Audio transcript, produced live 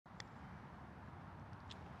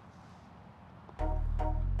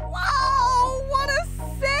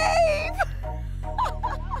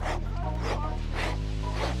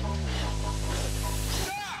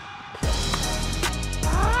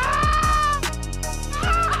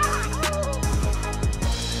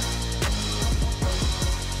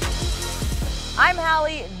I'm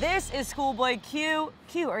Hally. This is ScHoolboy Q.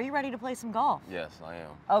 Q, are you ready to play some golf? Yes, I am.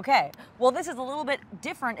 Okay. Well, this is a little bit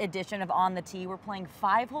different edition of On the Tee. We're playing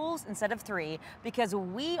 5 holes instead of 3 because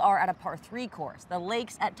we are at a par 3 course. The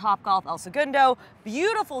lakes at Topgolf El Segundo.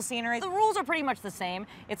 Beautiful scenery. The rules are pretty much the same.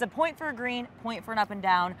 It's a point for a green, point for an up and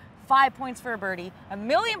down, 5 points for a birdie,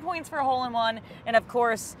 1,000,000 points for a hole-in-one, and of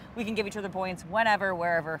course, we can give each other points whenever,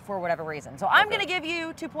 wherever, for whatever reason. So I'm gonna give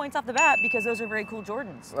you 2 points off the bat because those are very cool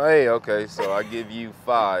Jordans. Hey, okay, so I give you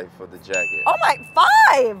 5 for the jacket. Oh my,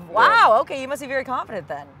 5! Wow, okay, you must be very confident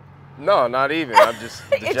then. No, not even. I'm just,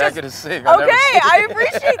 the jacket is sick. Okay, I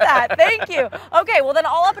appreciate that. Thank you. Okay, well then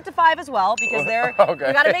I'll up it to 5 as well because they're, you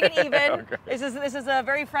gotta make it even. Okay. This is a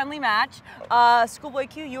very friendly match. ScHoolboy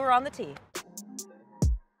Q, you are on the tee.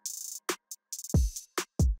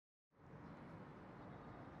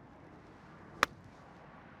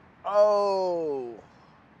 Oh.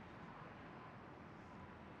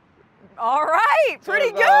 All right,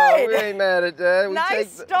 pretty good. We ain't mad at that. We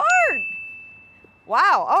nice start.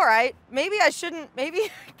 Wow, all right. Maybe I shouldn't,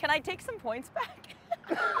 can I take some points back?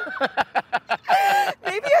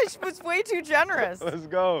 Maybe I was way too generous. Let's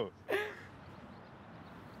go.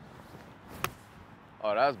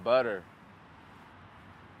 Oh, that's butter.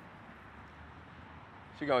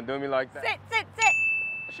 She gonna do me like that? Sit.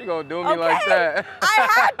 She gonna do me like that. I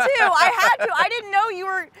had to. I didn't know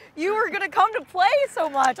you were gonna come to play so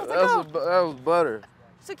much. I was like, That was butter.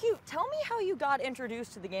 So Q, tell me how you got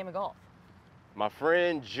introduced to the game of golf. My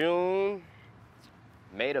friend June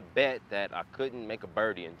made a bet that I couldn't make a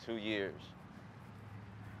birdie in 2 years.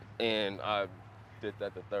 And I did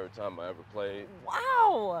that the 3rd time I ever played.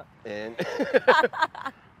 Wow. And,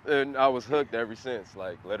 and I was hooked ever since.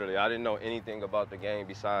 Like, literally, I didn't know anything about the game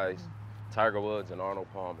besides Tiger Woods and Arnold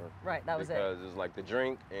Palmer. Right, that was it. Because it was like the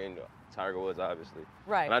drink and Tiger Woods, obviously.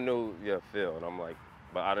 Right. And I knew, Phil, and I'm like,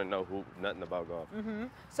 but I didn't know nothing about golf. Mm-hmm.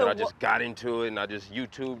 So I just got into it, and I just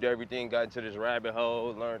YouTubed everything, got into this rabbit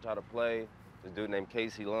hole, learned how to play. This dude named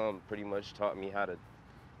Casey Lum pretty much taught me how to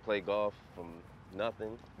play golf from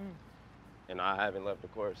nothing, and I haven't left the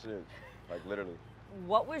course since, like literally.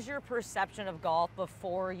 What was your perception of golf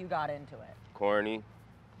before you got into it? Corny,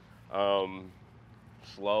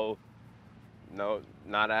 slow, no,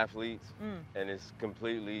 not athletes, and it's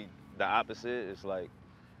completely the opposite. It's like,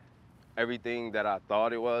 everything that I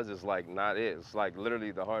thought it was is like not it. It's like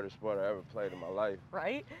literally the hardest sport I ever played in my life.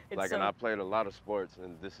 Right? And I played a lot of sports,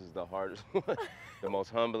 and this is the hardest one. The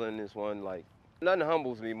most humbling is one. Like, nothing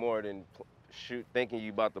humbles me more than thinking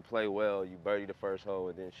you about to play well, you birdie the first hole,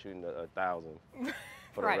 and then shooting 1,000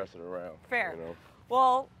 for the rest of the round. Fair. You know?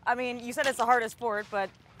 Well, I mean, you said it's the hardest sport, but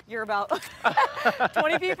you're about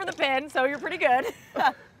 20 feet from the pin, so you're pretty good.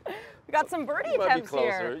 We got some birdie attempts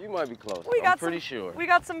here. You might be closer. I'm pretty sure. We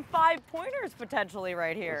got some 5-pointers potentially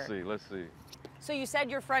right here. Let's see. So you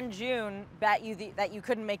said your friend June bet you that you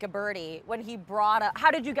couldn't make a birdie when he brought up.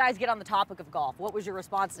 How did you guys get on the topic of golf? What was your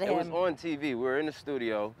response to him? It was on TV. We were in the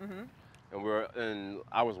studio, and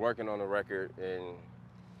I was working on a record, and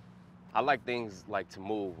I like things like to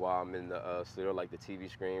move while I'm in the studio, like the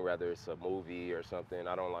TV screen, whether it's a movie or something.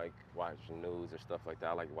 I don't like watching news or stuff like that.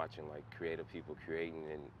 I like watching like creative people creating,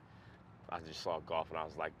 and I just saw golf and I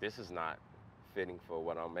was like, this is not fitting for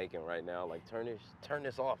what I'm making right now. Like, turn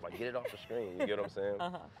this off, like get it off the screen, you get what I'm saying?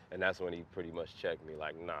 And that's when he pretty much checked me,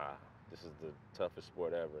 like, nah, this is the toughest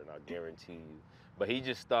sport ever, and I guarantee you. But he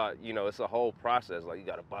just thought, it's a whole process. Like, you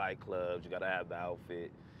gotta buy clubs, you gotta have the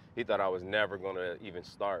outfit. He thought I was never gonna even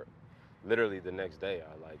start. Literally the next day,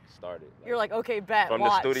 I started. You're like, okay, bet, From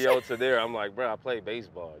watch. the studio to there, I'm like, bro, I play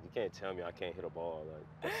baseball. You can't tell me I can't hit a ball. Like,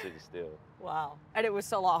 that shit is still. Wow. And it was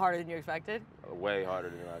still a lot harder than you expected? Way harder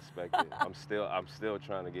than I expected. I'm still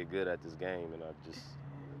trying to get good at this game, and I just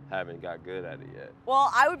haven't got good at it yet.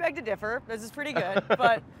 Well, I would beg to differ. This is pretty good,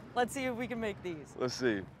 but let's see if we can make these. Let's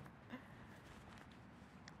see.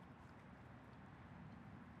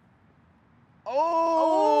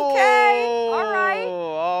 Oh! Okay, all right.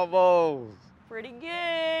 Almost. Pretty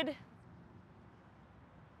good.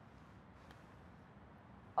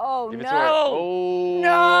 Oh, Give it no. to her. Oh.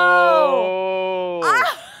 No.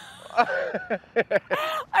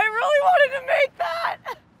 I really wanted to make that.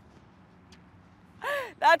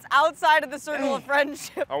 That's outside of the circle of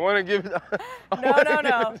friendship. I want to give it.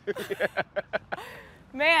 No.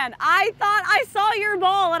 Man, I thought I saw your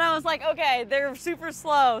ball and I was like, okay, they're super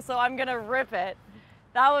slow, so I'm gonna rip it.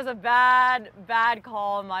 That was a bad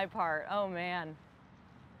call on my part. Oh man.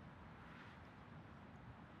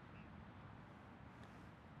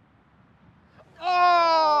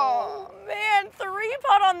 Oh man,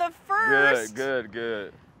 3-putt on the first.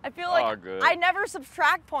 Good. I feel like all good. I never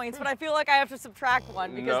subtract points, but I feel like I have to subtract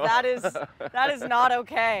one because No. that is not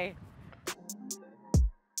okay.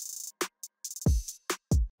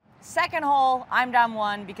 Second hole, I'm down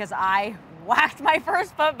 1 because I whacked my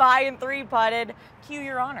first putt by and 3-putted. Q,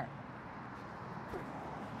 your honor.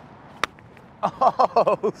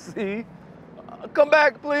 Oh, see? Come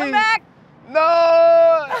back, please. Come back.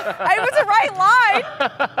 No! It was the right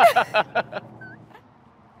line.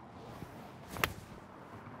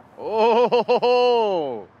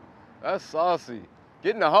 Oh, that's saucy.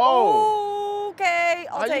 Get in the hole. Okay,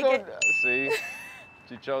 I'll take it. See?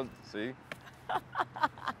 She chose, see?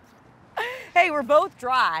 Hey, we're both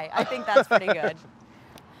dry. I think that's pretty good.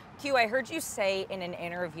 Q, I heard you say in an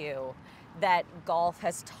interview that golf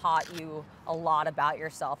has taught you a lot about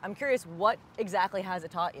yourself. I'm curious, what exactly has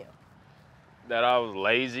it taught you? That I was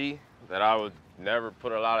lazy, that I would never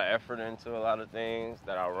put a lot of effort into a lot of things,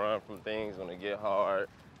 that I run from things when they get hard.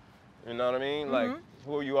 You know what I mean? Mm-hmm. Like,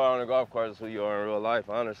 who you are on the golf course is who you are in real life,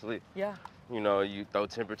 honestly. Yeah. You know, you throw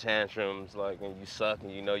temper tantrums, like, and you suck,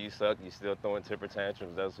 and you know you suck, you still throwing temper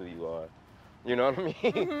tantrums, that's who you are. You know what I mean?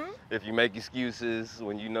 Mm-hmm. If you make excuses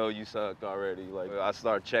when you know you suck already, like, I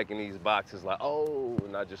start checking these boxes like, oh,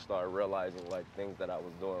 and I just started realizing, like, things that I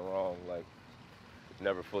was doing wrong, like,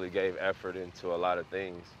 never fully gave effort into a lot of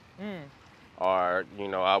things. Or, you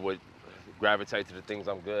know, I would gravitate to the things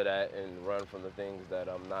I'm good at and run from the things that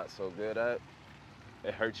I'm not so good at.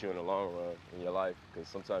 It hurts you in the long run in your life because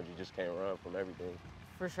sometimes you just can't run from everything.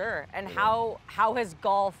 For sure. And Yeah. how has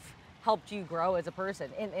golf helped you grow as a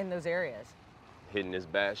person in those areas? Hitting this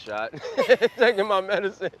bad shot, taking my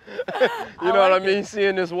medicine. You know what I like mean? it.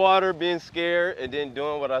 Seeing this water, being scared, and then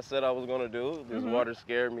doing what I said I was gonna do. This water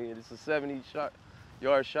scared me. It's a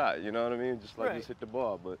 70-yard shot. You know what I mean? Just like Right. just hit the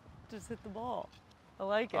ball, but Just hit the ball. I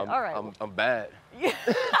like it. I'm, All right. I'm bad. You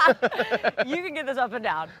can get this up and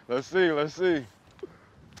down. Let's see. Let's see.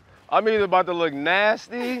 I'm either about to look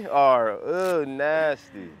nasty or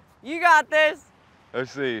nasty. You got this.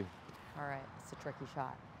 Let's see. All right. It's a tricky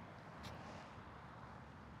shot.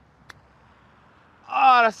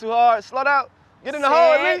 Oh, that's too hard. Slow down. Get in the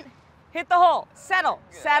hole, Sit. Elite. Hit the hole. Settle.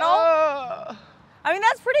 Settle. I mean,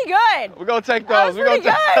 that's pretty good. We're gonna take That those. was pretty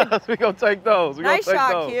good. We're gonna take those. We're Nice gonna take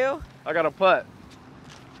shot, those. Q. I got a putt.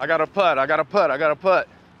 I got a putt. I got a putt. I got a putt.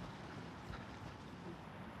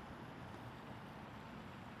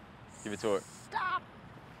 Give it to her. Stop.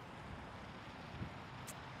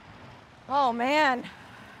 Oh, man.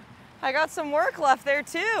 I got some work left there,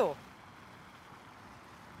 too.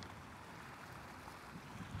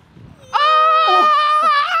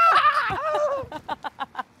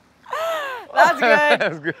 That's good.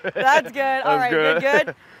 That's good. That's good. All right, good. good.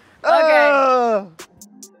 Okay. Oh.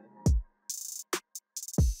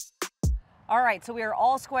 All right, so we are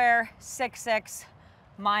all square, 6-6,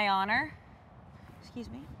 my honor. Excuse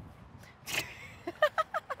me.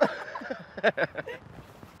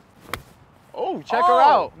 Oh, check her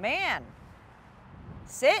out. Man.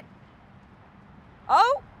 Sit.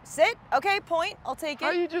 Oh, sit. Okay, point. I'll take it.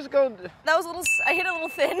 How you just go? That was a little, I hit a little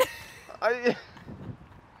thin.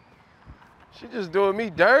 She just doing me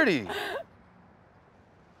dirty.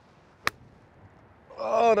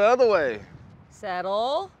 Oh, the other way.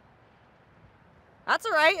 Settle. That's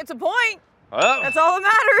all right. It's a point. Oh, That's all that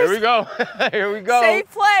matters. here we go. Here we go.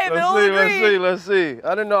 Safe play. Middle of the green. Let's see. I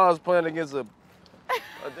didn't know I was playing against a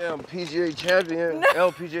damn PGA champion,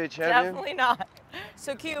 No, LPGA champion. Definitely not.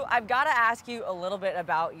 So Q, I've got to ask you a little bit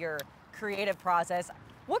about your creative process.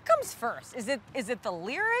 What comes first? Is it the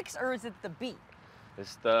lyrics or is it the beat?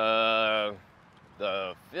 It's the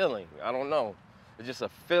feeling. I don't know. It's just a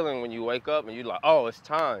feeling when you wake up and you're like, oh, it's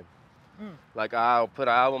time. Like I'll put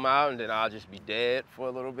an album out and then I'll just be dead for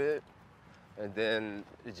a little bit. And then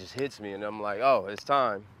it just hits me and I'm like, oh, it's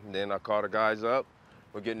time. And then I call the guys up,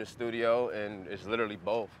 we'll get in the studio and it's literally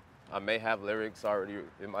both. I may have lyrics already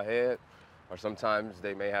in my head or sometimes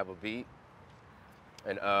they may have a beat.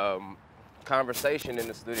 And conversation in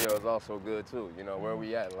the studio is also good too. You know, where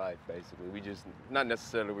we at in life, basically. We just, not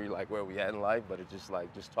necessarily like where we at in life, but it's just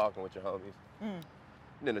like just talking with your homies.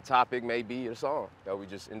 And then the topic may be a song that we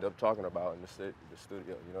just end up talking about in the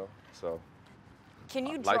studio, you know? So, Can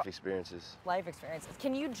you life experiences. Life experiences.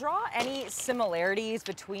 Can you draw any similarities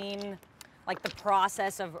between like the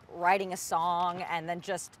process of writing a song and then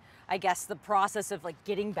just, I guess, the process of like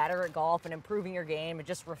getting better at golf and improving your game and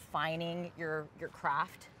just refining your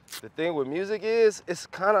craft? The thing with music is, it's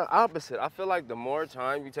kind of opposite. I feel like the more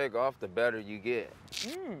time you take off, the better you get.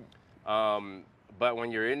 But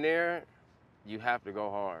when you're in there, you have to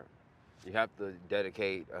go hard. You have to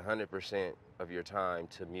dedicate 100% of your time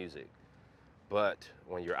to music. But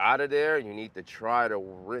when you're out of there, you need to try to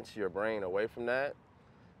rinse your brain away from that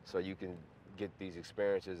so you can get these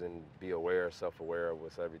experiences and be aware, self-aware of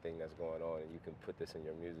what's everything that's going on, and you can put this in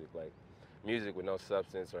your music. Like music with no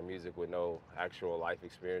substance or music with no actual life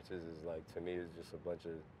experiences is like, to me, is just a bunch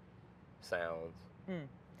of sounds,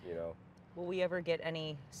 you know? Will we ever get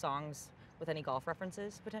any songs with any golf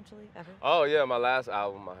references potentially ever? Oh yeah, my last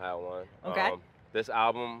album I had one. Okay. This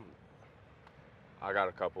album, I got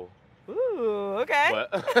a couple. Ooh, okay. But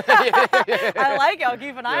I like it. I'll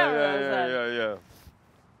keep an eye on those. Yeah.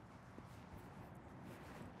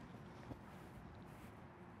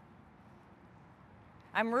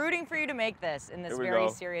 I'm rooting for you to make this in this Here we very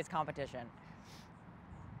go. serious competition.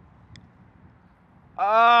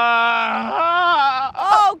 Oh,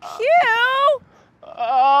 Q!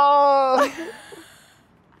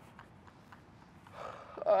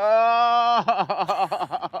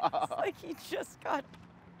 It's like he just got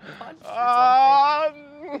punched or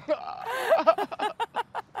something.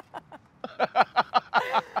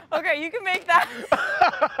 Okay, you can make that.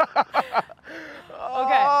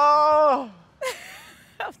 Okay.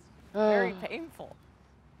 That was very painful.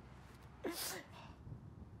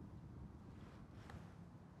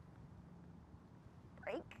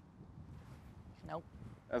 Break? Nope.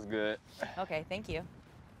 That's good. Okay, thank you.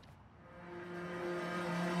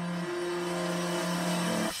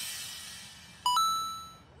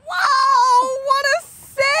 Wow, what a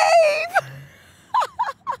save!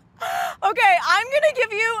 Okay, I'm gonna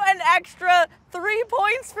give you an extra 3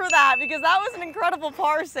 points for that because that was an incredible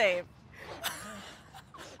par save.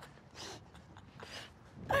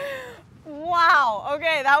 Wow,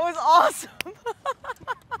 okay, that was awesome.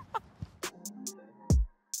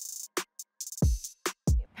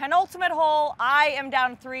 Penultimate hole, I am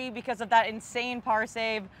down 3 because of that insane par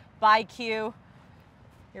save by Q.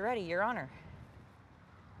 You're ready, your honor.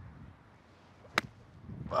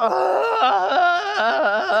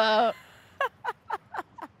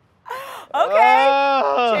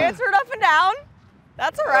 Okay, chance for it up and down.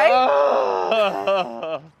 That's all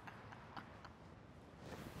right.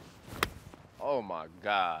 Oh my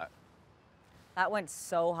God. That went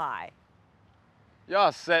so high.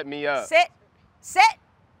 Y'all set me up. Sit,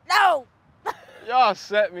 no. Y'all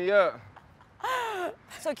set me up.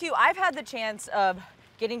 So Q, I've had the chance of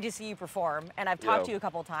getting to see you perform, and I've talked Yeah. to you a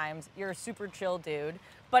couple times. You're a super chill dude,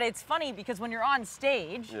 but it's funny because when you're on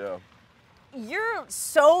stage, Yeah. you're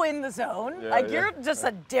so in the zone. Yeah, like yeah. you're just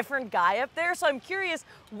a different guy up there. So I'm curious,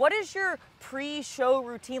 what is your pre-show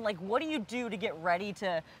routine? Like, what do you do to get ready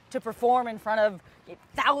to perform in front of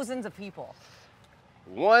thousands of people?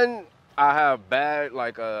 One, I have bad,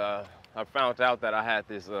 like, I found out that I had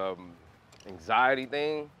this anxiety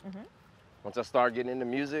thing once I started getting into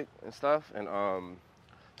music and stuff. And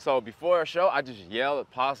so before a show, I just yell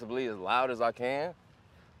possibly as loud as I can.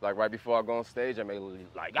 Like right before I go on stage, I may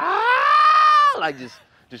like, ah! Like just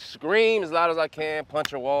scream as loud as I can,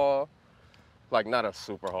 punch a wall. Like not a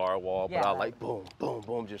super hard wall, but Yeah, I right. like boom, boom,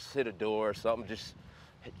 boom, just hit a door or something, just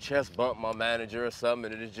chest bump my manager or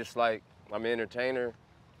something. And it's just like, I'm an entertainer.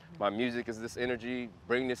 My music is this energy,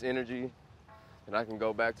 bring this energy, and I can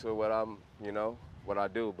go back to what I'm, you know, what I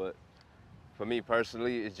do. But for me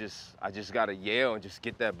personally, it's just, I just gotta yell and just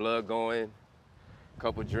get that blood going.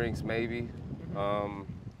 Couple drinks maybe.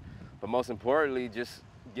 But most importantly, just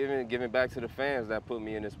giving back to the fans that put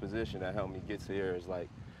me in this position, that helped me get to here. Is like,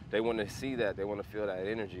 they want to see that, they want to feel that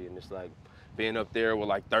energy. And it's like, being up there with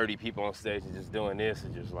like 30 people on stage and just doing this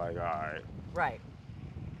is just like, all right. Right.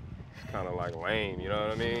 It's kind of like lame, you know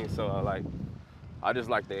what I mean? So I just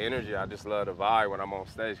like the energy. I just love the vibe when I'm on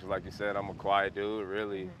stage. Cause like you said, I'm a quiet dude,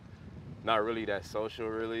 really, not really that social,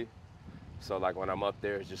 really. So like when I'm up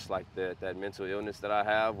there, it's just like that mental illness that I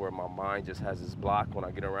have, where my mind just has this block when I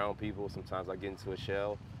get around people. Sometimes I get into a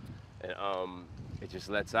shell, and it just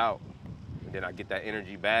lets out, and then I get that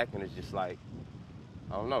energy back, and it's just like,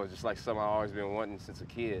 I don't know, it's just like something I've always been wanting since a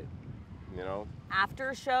kid, you know? After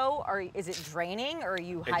a show, is it draining or are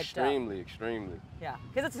you hyped Extremely, up? extremely. Yeah,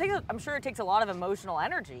 because I'm sure it takes a lot of emotional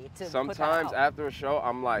energy to put that Sometimes out. after a show,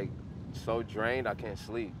 I'm like so drained I can't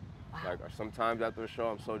sleep. Wow. Like sometimes after a show,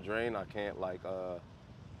 I'm so drained I can't like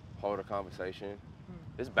hold a conversation.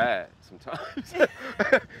 It's bad sometimes.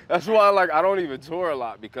 That's why like I don't even tour a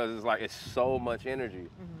lot, because it's like it's so much energy,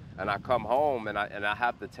 and I come home and I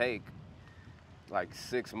have to take like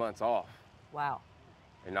 6 months off. Wow.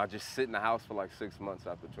 And I'll just sit in the house for like 6 months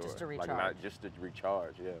after tour. Just to recharge. Like not just to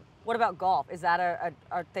recharge, yeah. What about golf? Is that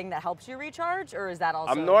a thing that helps you recharge, or is that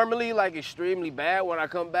also? I'm normally like extremely bad when I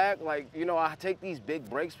come back. Like, you know, I take these big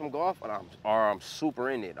breaks from golf and I'm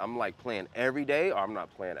super in it. I'm like playing every day or I'm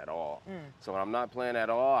not playing at all. So when I'm not playing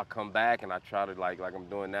at all, I come back and I try to like I'm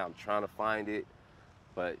doing now. I'm trying to find it,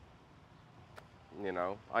 but you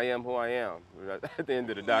know, I am who I am. At the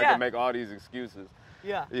end of the day, I can make all these excuses.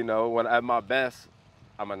 Yeah. You know, when at my best,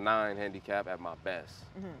 I'm a 9 handicap at my best.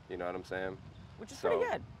 You know what I'm saying? Which is pretty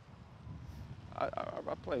good.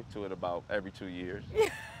 I play to it about every 2 years.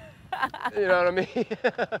 You know what I mean?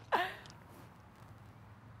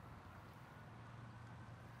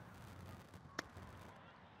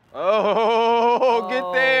 Oh,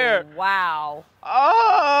 get there. Wow.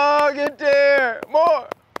 Oh, get there. More.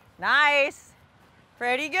 Nice.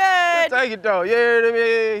 Pretty good. We'll take it though. You hear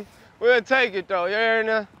me? We'll take it though. You hear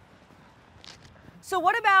me? So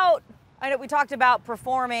what about, I know we talked about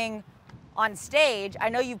performing on stage. I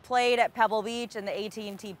know you played at Pebble Beach and the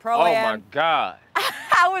AT&T Pro-Am. Oh my God.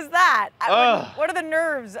 How was that? What are the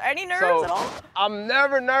nerves? Any nerves at all? I'm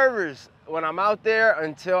never nervous when I'm out there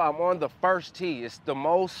until I'm on the first tee. It's the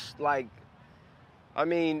most like, I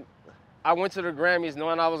mean, I went to the Grammys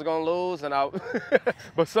knowing I was gonna lose, and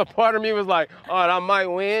but some part of me was like, oh, I might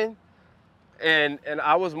win. And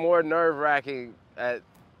I was more nerve-wracking at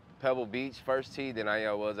Pebble Beach first tee than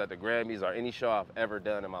I was at the Grammys or any show I've ever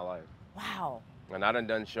done in my life. Wow. And I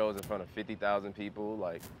done shows in front of 50,000 people.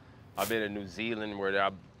 Like, I've been in New Zealand where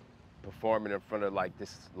I'm performing in front of like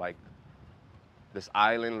this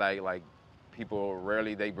island, like people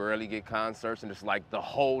they barely get concerts, and it's like the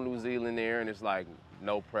whole New Zealand there, and it's like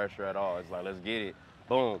no pressure at all. It's like, let's get it.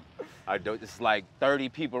 Boom. It's like 30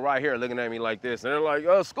 people right here looking at me like this, and they're like,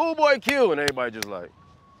 oh, ScHoolboy Q, and everybody just like,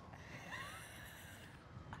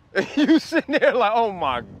 you sitting there like, oh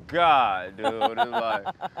my God, dude. It's like,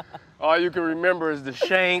 all you can remember is the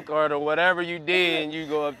shank or the whatever you did, and you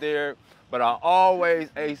go up there. But I always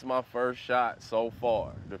ace my first shot so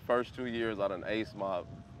far. The first 2 years, I done aced my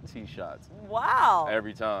tee shots. Wow.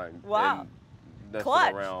 Every time. Wow. And that's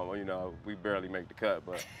Clutch. Around, you know, we barely make the cut,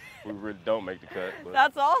 but we really don't make the cut. But,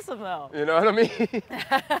 that's awesome, though. you know what I mean?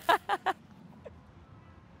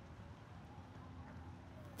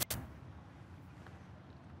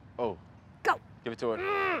 Oh. Go. Give it to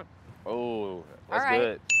her. Oh, that's all right.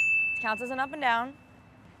 good. Counts as an up and down.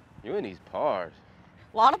 You in these pars.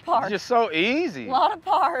 A lot of pars. It's just so easy. A lot of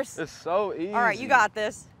pars. It's so easy. All right, you got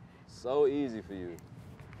this. So easy for you.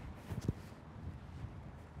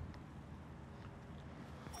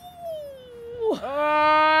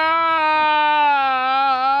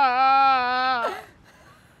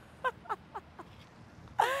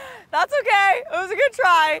 That's okay. It was a good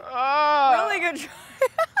try. Really good try.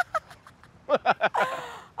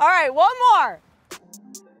 All right, one more.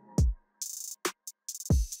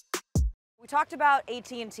 We talked about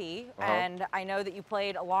AT&T, and I know that you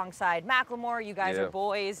played alongside Macklemore. You guys are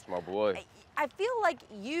boys. It's my boy. I feel like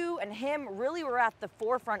you and him really were at the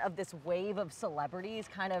forefront of this wave of celebrities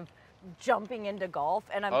kind of jumping into golf.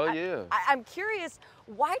 And I'm curious,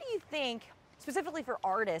 why do you think, specifically for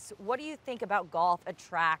artists, what do you think about golf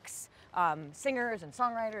attracts singers and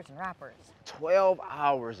songwriters and rappers? 12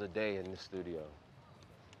 hours a day in the studio.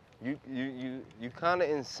 You kind of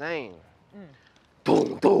insane.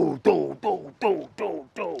 Boom, boom, boom, boom, boom, boom,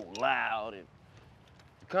 boom, loud, and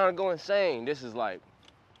you kind of go insane. This is like,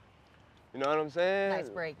 you know what I'm saying? Nice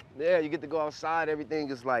break. Yeah, you get to go outside.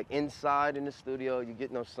 Everything is like inside in the studio. You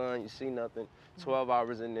get no sun. You see nothing. 12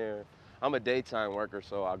 hours in there. I'm a daytime worker,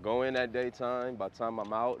 so I go in at daytime. By the time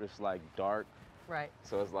I'm out, it's like dark. Right.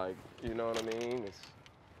 So it's like, you know what I mean?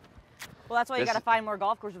 Well, that's why you got to find more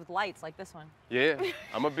golf courses with lights like this one. Yeah,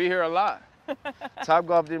 I'm gonna be here a lot. Top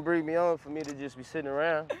Golf didn't bring me on for me to just be sitting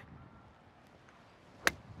around.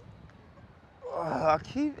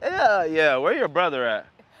 Yeah, where your brother at?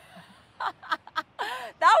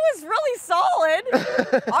 That was really solid.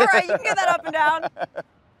 All right, you can get that up and down.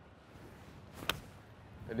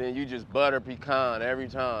 And then you just butter pecan every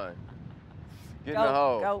time. Get in the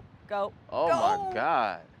hole. Go, go, oh go. My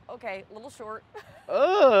God. Okay, a little short.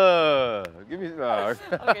 Give me some.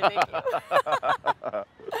 Okay, thank you.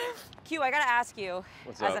 Q, I gotta ask you,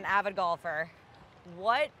 as an avid golfer,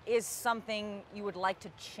 what is something you would like to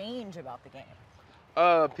change about the game?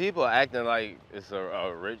 People acting like it's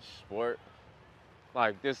a rich sport.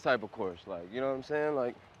 Like this type of course, like, you know what I'm saying?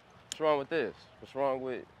 Like, what's wrong with this? What's wrong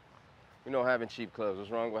with, you know, having cheap clubs?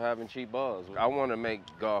 What's wrong with having cheap balls? I want to make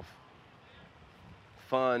golf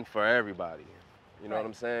fun for everybody. You know what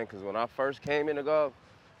I'm saying? Because when I first came into golf,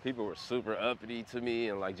 people were super uppity to me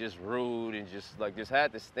and like just rude and just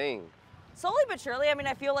had this thing. Slowly but surely, I mean,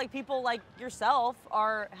 I feel like people like yourself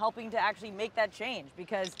are helping to actually make that change,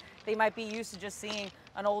 because they might be used to just seeing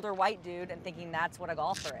an older white dude and thinking that's what a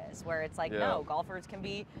golfer is, where it's like, no, golfers can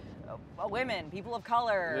be women, people of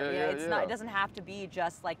color. Not, it doesn't have to be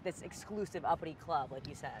just like this exclusive uppity club, like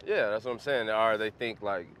you said. Yeah, that's what I'm saying. Or they think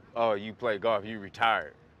like, oh, you play golf, you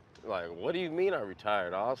retired. Like, what do you mean I'm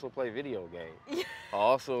retired? I also play video games. I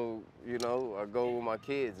also, you know, I go with my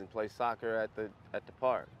kids and play soccer at the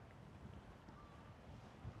park.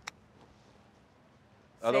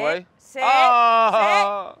 Other way? Sit,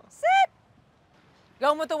 sit.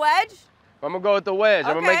 Going with the wedge? I'm gonna go with the wedge.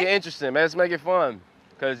 Okay. I'm gonna make it interesting, man. Let's make it fun.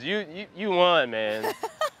 Cause you won, man.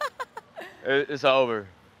 It's over.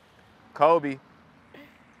 Kobe.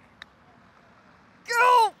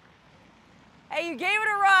 Go! Hey, you gave it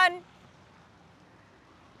a run.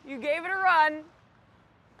 You gave it a run.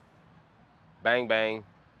 Bang, bang.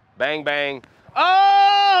 Bang, bang. Oh!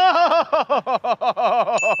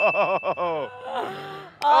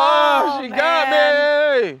 Oh, she got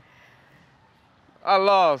me. I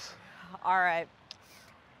lost. All right.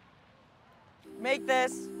 Make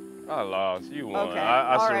this. I lost. You won. Okay.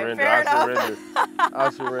 I surrender. Right, I surrender. I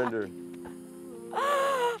surrender.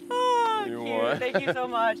 Oh, You cute. won. Thank you so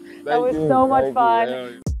much. That was so much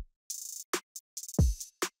fun.